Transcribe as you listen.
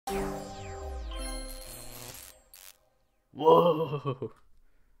Whoa!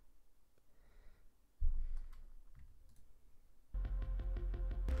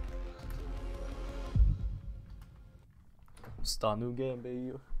 Start new game,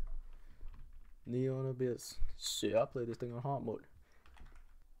 baby. Neon Abyss. Shit, I play this thing on hard mode.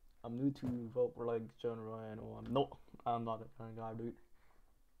 I'm new to roguelike genre and I'm not that kind of guy, dude.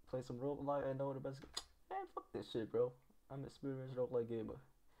 Play some roguelike and know the best. Man, fuck this shit, bro. I'm an experienced roguelike gamer.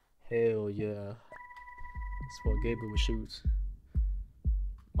 Hell yeah. It's for a gamer with shoes.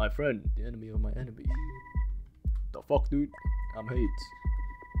 My friend, the enemy of my enemy. The fuck, dude? I'm hate.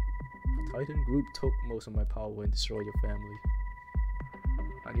 The Titan group took most of my power and destroyed your family.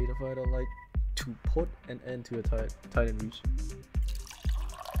 I need a fighter like to put an end to a Titan reach.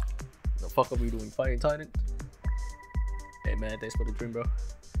 The fuck are we doing? Fighting Titan? Hey man, thanks for the dream, bro.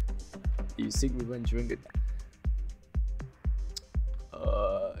 You seek revenge, drink it.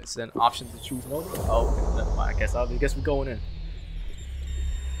 Is there an option to choose no? Oh, okay, never mind. I guess we're going in.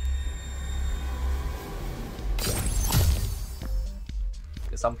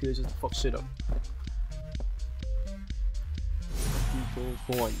 Guess I'm here just to fuck shit up. People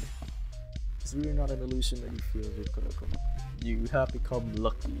coin. It's really not an illusion that you feel it could come. You have become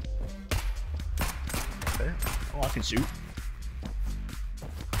lucky. Okay. Oh, I can shoot.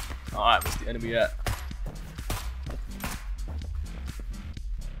 Alright, where's the enemy at?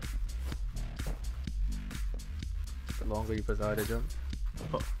 The longer you press R to jump.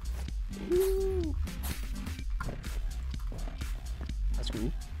 Oh. Ooh. That's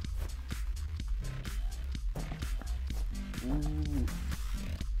cool. Ooh.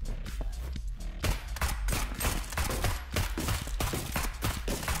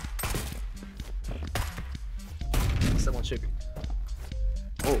 Someone chipping.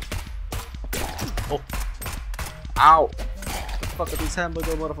 Oh. Oh. Ow. What the fuck are these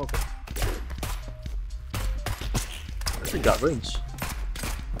hamburger motherfuckers? This thing got range.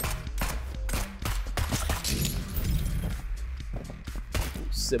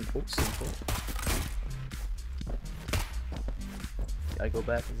 Simple. I go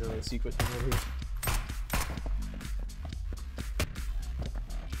back into the secret thing over here.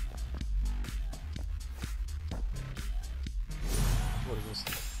 What is this?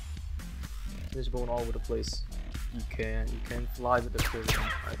 Just going all over the place. You can fly with the prison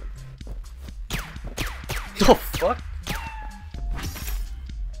item. The fuck?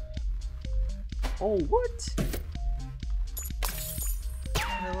 Oh, what? What the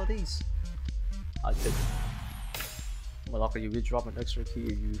hell are these? I take it. Well, after you drop an extra key,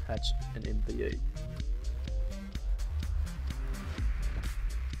 you hatch an MBA.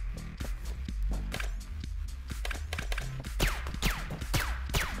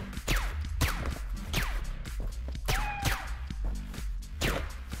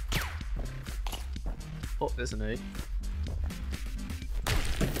 Oh, there's an A.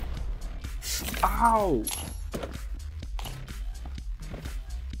 Ow!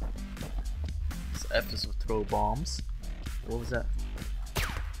 So F is to throw bombs. What was that?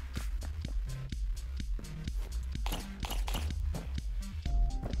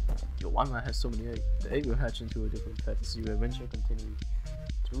 Yo, why am I have so many eggs? The egg will hatch into a different pet as you eventually continue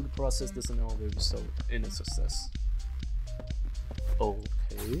through the process. Doesn't always result in a success.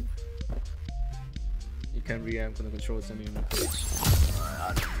 Okay. You can reamp when the control is sending in the page. Alright,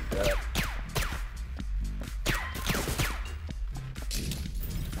 I don't need that.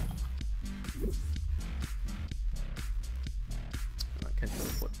 I can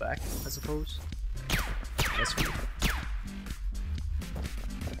teleport back, I suppose. That's weird.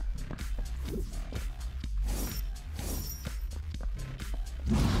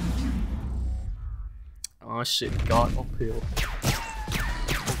 Oh shit, got uphill.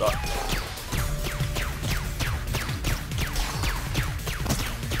 Hold on.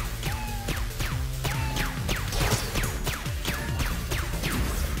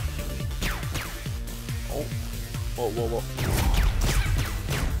 Whoa.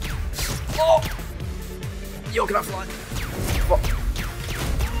 Oh! Yo, can I fly? Fuck.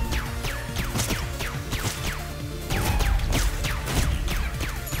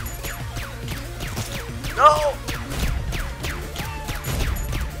 No!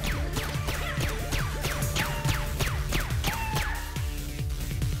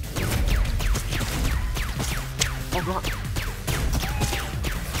 Oh god.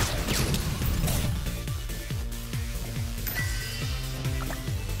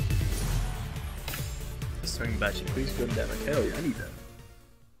 Swing batch increase gun damage. Hell yeah, I need that.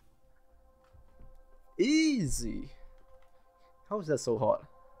 Easy. How is that so hard?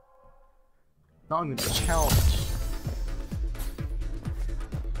 Not even a challenge.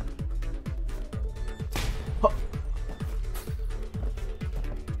 Huh.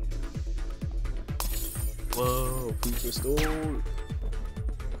 crystal.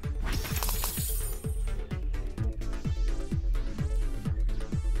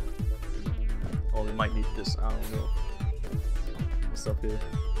 Oh, we might need this. I don't know. What's up here?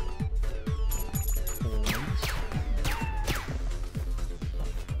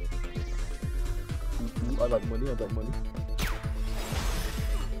 I like money. I like money.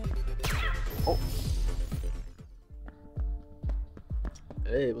 Oh.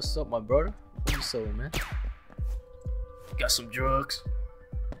 Hey, what's up, my brother? What you selling, man? Got some drugs.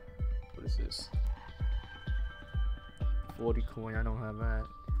 What is this? 40 coin. I don't have that.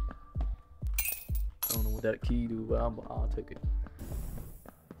 I don't know what that key do, but I'll take it.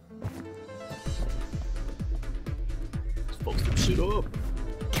 Let's fuck some shit up.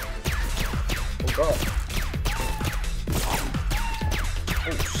 Oh god.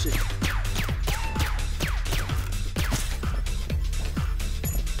 Oh shit.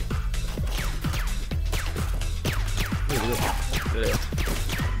 Yeah.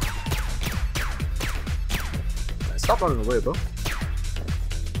 Stop running away, bro.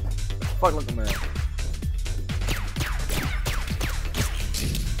 Fuck like a man.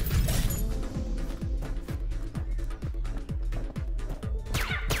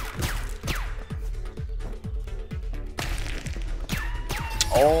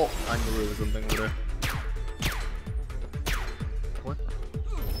 Oh, I knew there was something over there. What?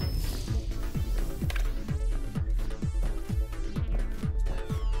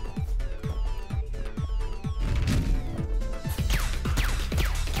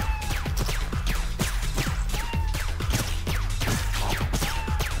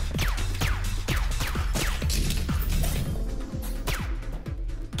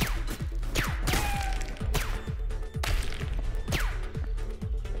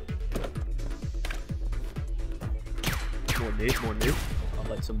 More nades. I'd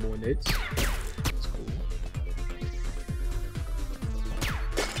like some more nades. That's cool.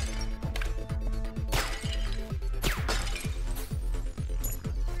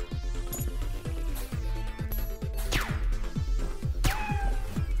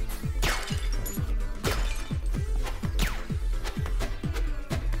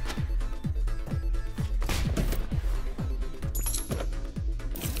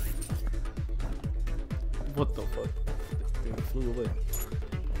 What the fuck? It flew away.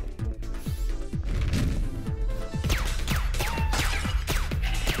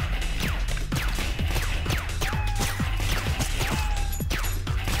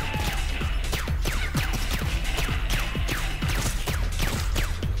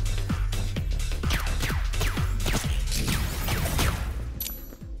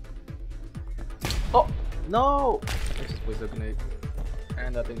 Oh no! I just wasted a grenade,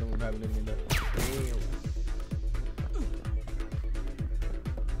 and I think I don't have anything in there. Damn.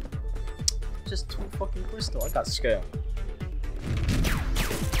 Just 2 fucking crystal. I got scale.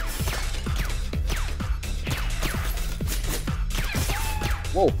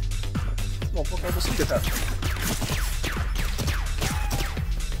 Whoa! This motherfucker almost hit that.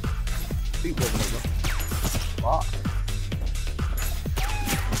 Beat wasn't it, bro? Wow.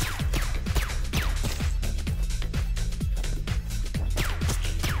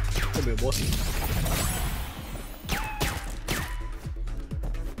 Come here, boss.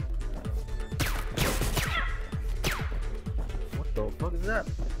 What is that?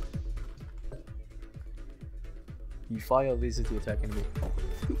 You fire laser to attack enemy.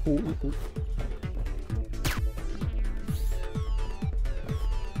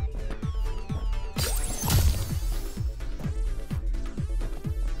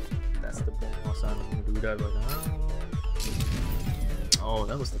 That's the boss. I don't want to do that right now. Oh,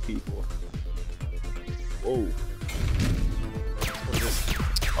 that was the people. Whoa. What is this?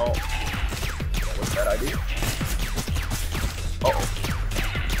 Oh. That was a bad idea. Uh-oh.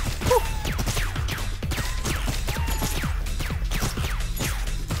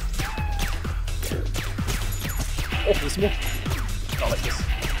 Oh, there's more. Not like this.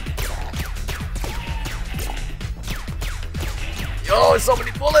 Yo, so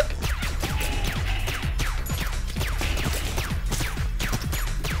many bullets!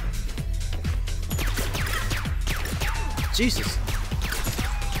 Jesus.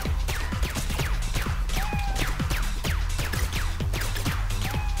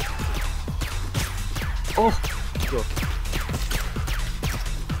 Oh, go.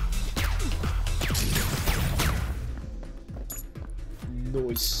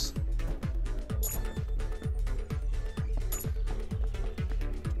 Nice.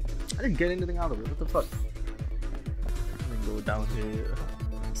 I didn't get anything out of it. What the fuck? Let me go down here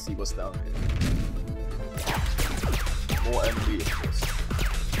and see what's down here. More enemy, of course.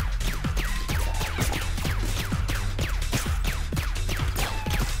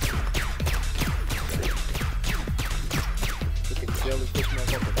 this bitch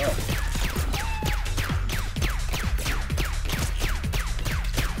motherfucker up.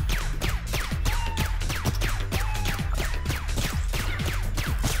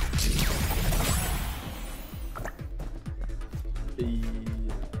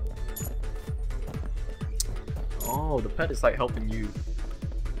 Oh, the pet is like helping you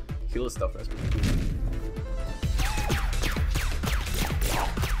kill stuff. That's pretty cool.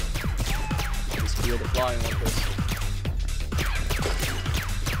 Just feel the flying like this.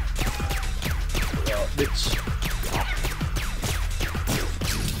 Bitch.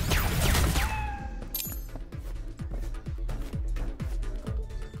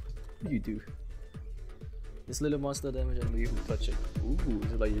 What do you do? This little monster damage enemy who touch it. Ooh,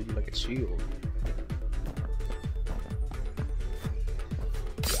 is it like a shield?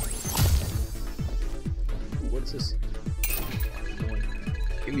 Ooh, what is this?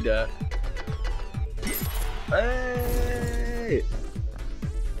 Give me that. Hey!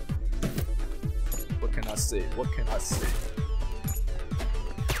 What can I say? What can I say?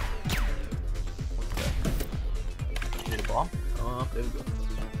 What's that? Need a bomb? Oh, there we go.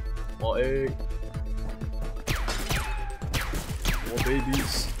 Oh, hey. More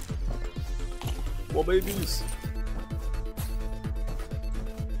babies. More babies.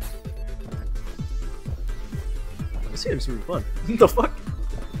 This game's really fun. What the fuck?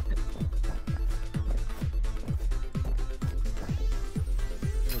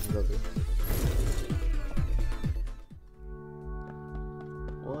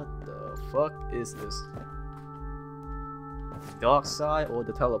 What the fuck is this? Dark side or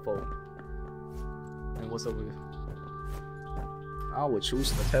the telephone? And what's up with it? I would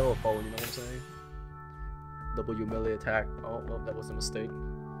choose the telephone, you know what I'm saying? W melee attack. Oh, well, that was a mistake.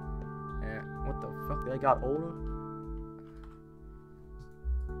 And what the fuck? Did I got older?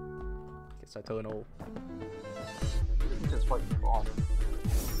 Guess I turn old. Just fighting bomb.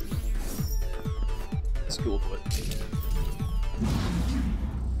 Let's go for it.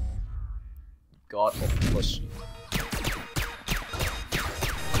 God of flesh.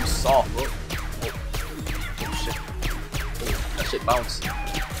 You soft, bro. Oh shit. Oh, that shit bounced.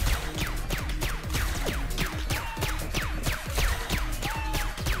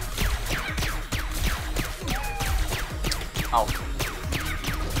 Ow.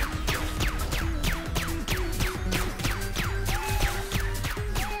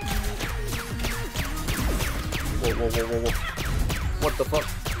 Whoa, whoa, whoa, whoa, whoa. What the fuck?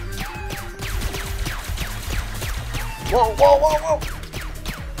 Whoa, whoa, whoa, whoa!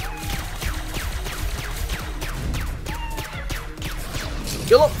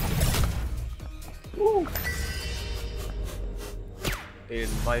 Kill him! Woo! A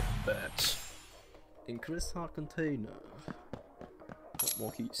life badge. Increase heart container. What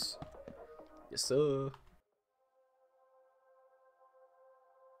more keys? Yes, sir.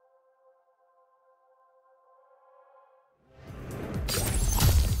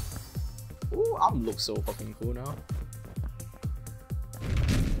 Ooh, I'm look so fucking cool now.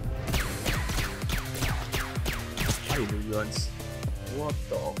 I need new guns. What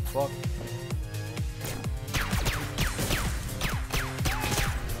the fuck?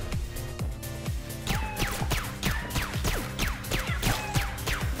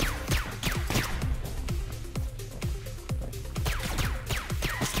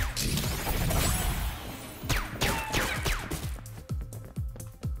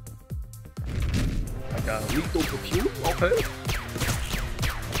 I got lethal perfume? Okay. Is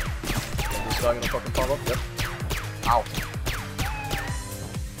this guy gonna fucking pop up? Yep. Ow.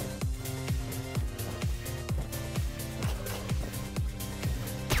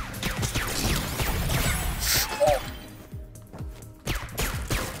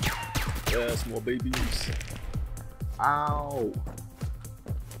 Yes, more babies. Ow.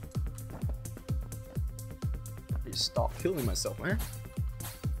 Just stop killing myself, man.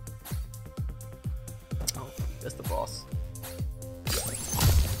 Oh, that's the boss.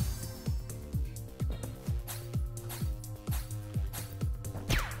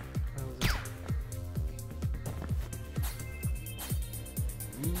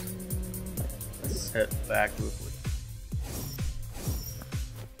 Let's head back real quick.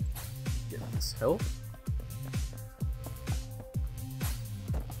 Get this health.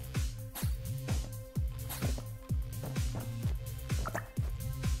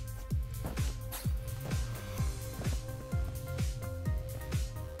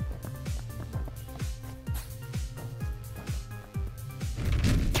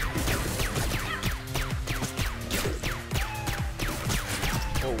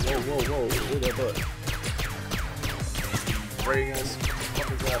 Whoa, whoa, whoa, that butt. Bring us,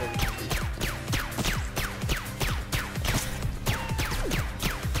 fuckers out of here.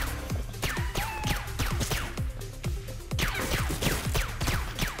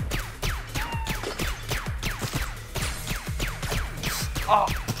 Ah!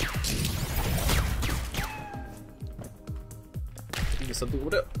 There's something over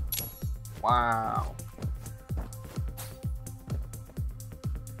there. Wow.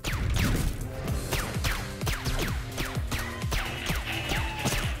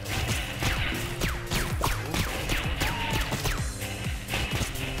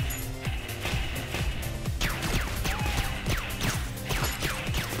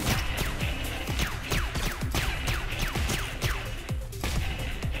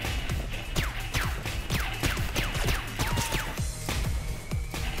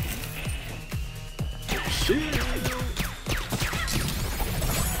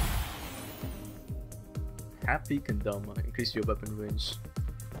 Happy Kendama, increase your weapon range.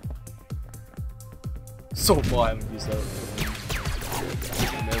 So far I haven't used that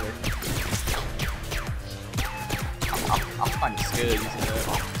melee. I'm kinda scared using that.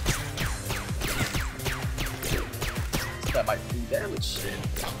 That might do damage shit.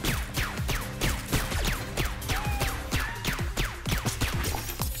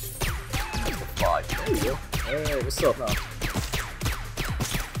 There you go. Hey, what's up now?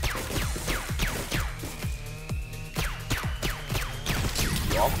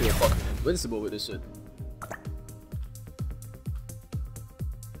 Yo, I feel fucking invincible with this shit.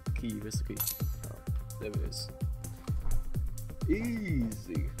 Key, where's the key? Oh, there it is.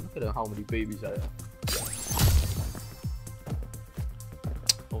 Easy. Look at how many babies I have.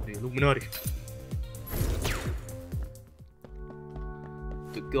 Oh, the Illuminati.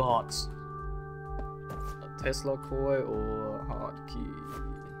 The gods. Tesla coil or hard key?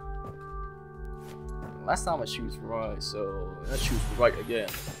 Last time I choose right, so I choose right again.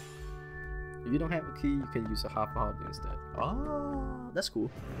 If you don't have a key, you can use a half hard instead. Ah, that's cool.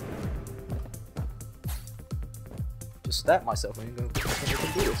 Just stab myself and you're gonna do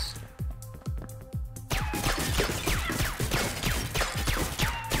this.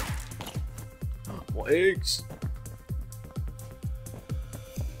 More eggs.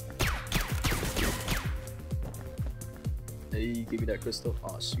 Hey, give me that crystal.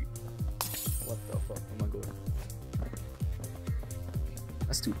 Oh shoot. What the fuck am I going?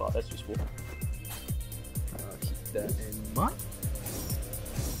 That's too far, that's just 4. Keep that in mind.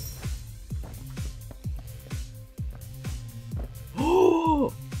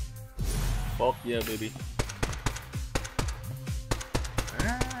 Oh! Fuck yeah, baby.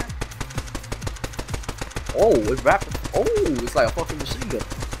 Oh, it's rapid. Oh, it's like a fucking machine gun.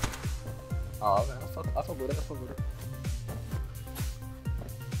 Oh man, I fuck with it, I fuck with it.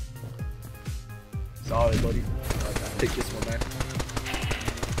 Sorry, buddy. I gotta take this one, man.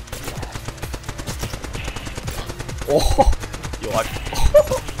 Oh! Yo,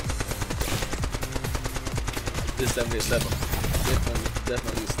 this is definitely a step up.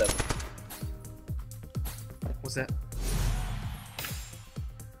 Definitely a step up. What's that?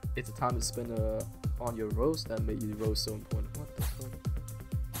 It's the time to spend on your roast that made your roast so important. What the fuck?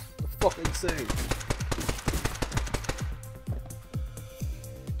 The fuck are you saying?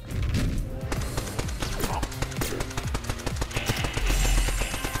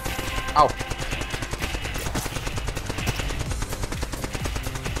 Ow.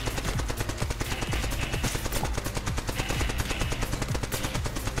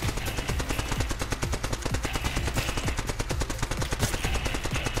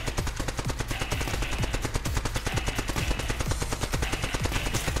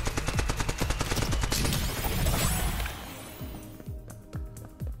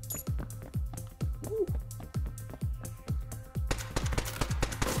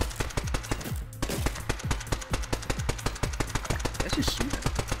 Just shoot it.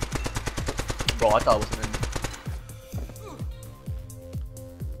 Bro, I thought it wasn't in.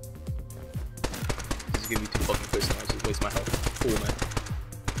 Just give me 2 fucking quests and I just waste my health. Cool, man.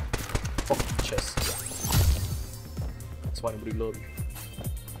 Fucking chest. That's why nobody load me.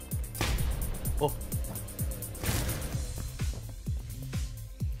 Oh.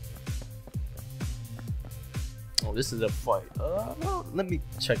 Oh, this is a fight. Well, let me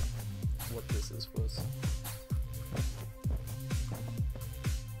check what this is first.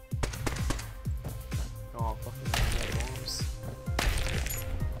 Oh, fucking bombs.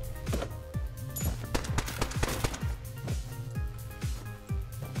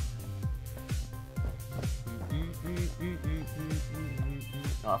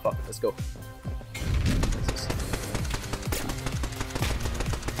 Ah, fuck it, let's go.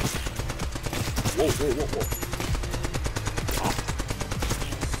 Whoa, whoa, whoa, whoa.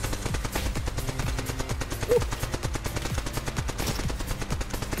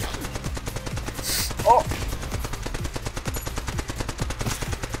 Oh!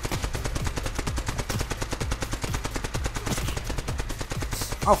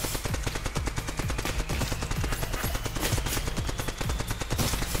 Ow!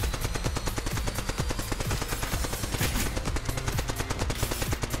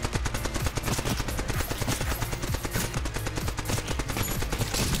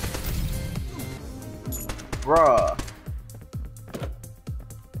 Bruh.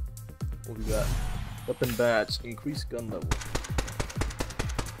 What we got? Weapon badge. Increase gun level.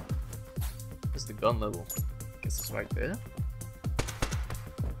 What's the gun level? Guess it's right there.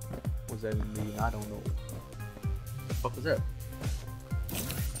 What does that mean? I don't know. What the fuck was that?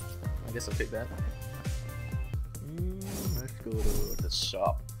 I guess I'll take that. Let's go to the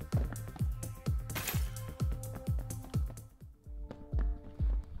shop.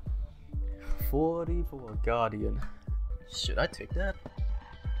 $40 for a Guardian. Should I take that?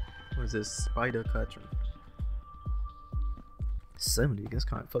 What is this? Spider catcher. $70. That's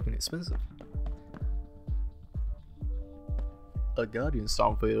kind of fucking expensive. A Guardian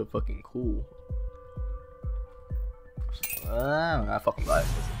sound pretty fucking cool. I fucking buy it.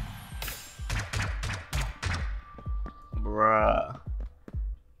 Bruh.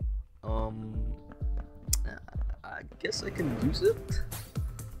 I guess I can use it.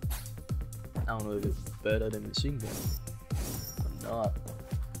 I don't know if it's better than machine gun or not.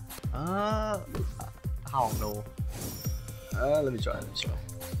 I don't know. Let me try. It's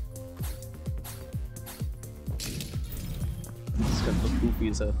gonna look goofy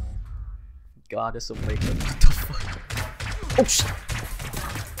as a goddess of makeup. What the fuck? Oh shit!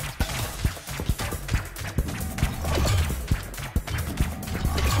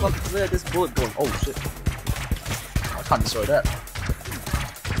 What the fuck is there? This bullet going? Oh shit! I can't destroy that.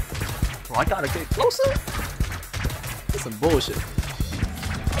 Bro, I gotta get closer. That's some bullshit.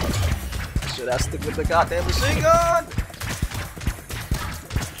 Should I stick with the goddamn machine gun?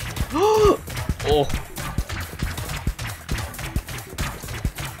 Oh.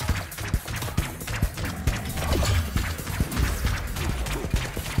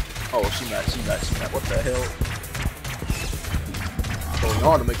 Oh, she mad. What the hell? What's going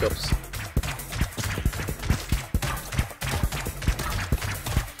on, the makeups?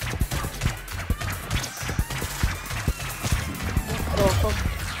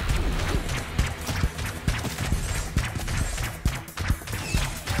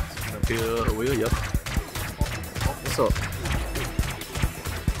 The wheel, yep. What's up?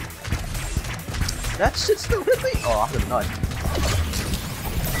 That shit still hit me? Oh, I'm gonna nut.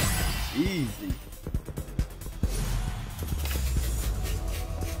 Easy.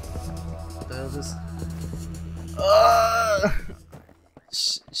 What the hell is this?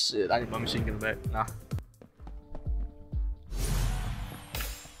 Shit, I need my machine gun back. Nah.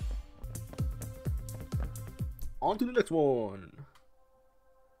 On to the next one.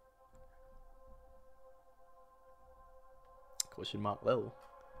 Question mark level.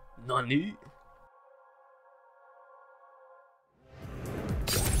 Nani?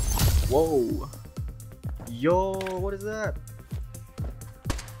 Whoa. Yo, what is that?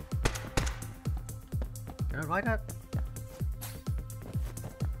 Can I ride that?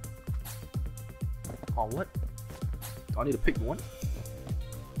 Oh, what? Do I need to pick one?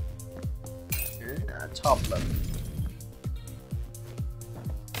 Yeah, top left.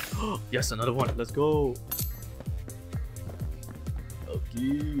 Yes, another one. Let's go.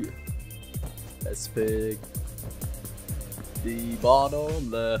 Okay. Let's pick the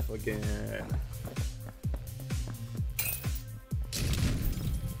bottom left again.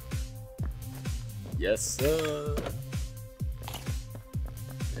 Yes, sir.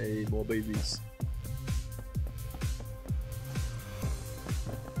 Hey, more babies.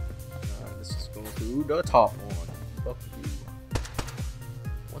 Alright, let's just go through the top one. Fuck you.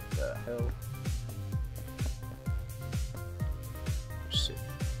 What the hell? Shit.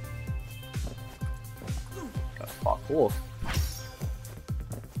 Got parkour.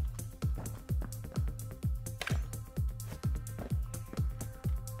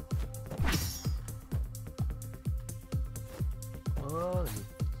 Let me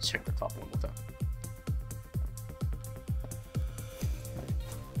check the top one more time.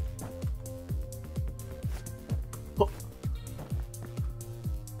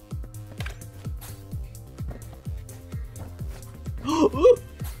 Oh.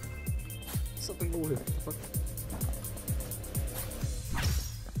 Something over here. What the fuck?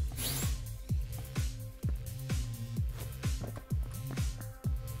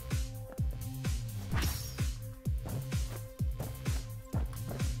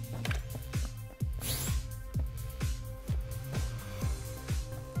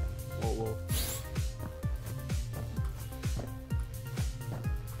 Whoa.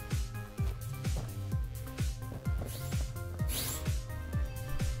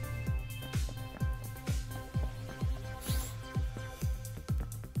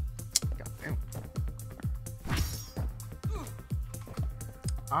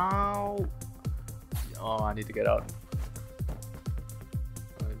 Ow! Oh, I need to get out.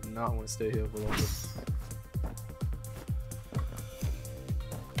 I do not want to stay here for longer.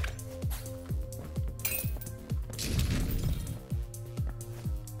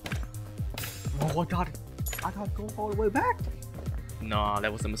 Oh, I got it. I gotta go all the way back. Nah,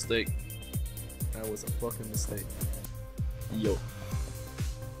 that was a mistake. That was a fucking mistake. Yo.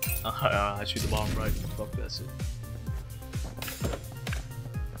 I shoot the bomb right. Fuck that shit.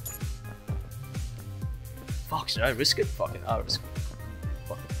 Fuck, should I risk it? Fuck it, I'll risk it.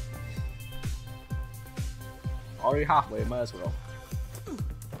 Fuck it. Already halfway, might as well.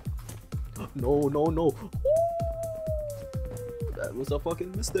 No, no, no. Ooh, that was a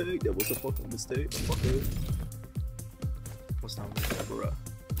fucking mistake. That was a fucking mistake. Fuck it. What's down there, bro?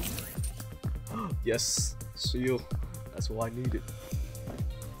 Yes, shield. That's what I needed.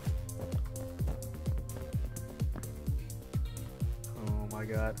 Oh my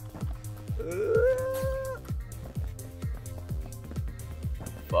god.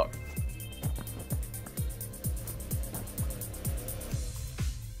 Fuck.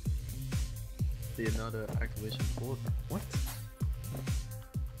 See another activation code. What?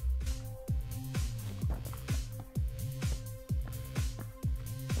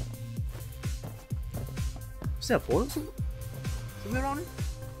 Is there a portal somewhere around it?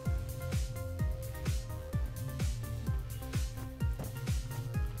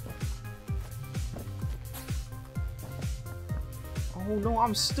 Oh no,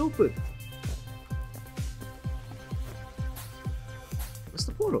 I'm stupid. What's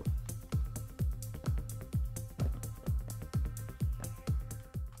the portal?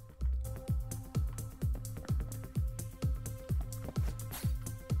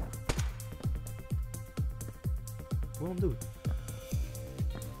 What am I doing?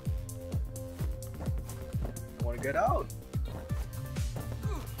 I want to get out.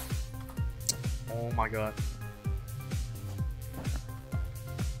 Oh my god.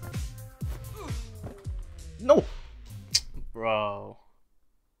 No! Bro.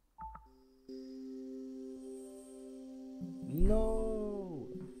 No!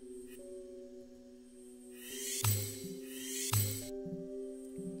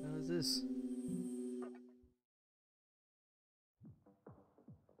 What is this?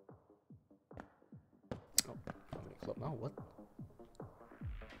 Oh, I'm in a club now, what?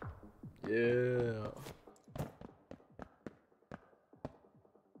 Yeah.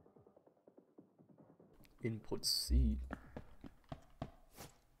 Input C.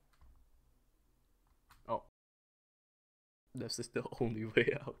 Oh. This is the only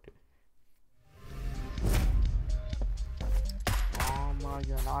way out. Oh my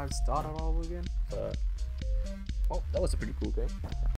god, I've started all over again. But, well, that was a pretty cool game.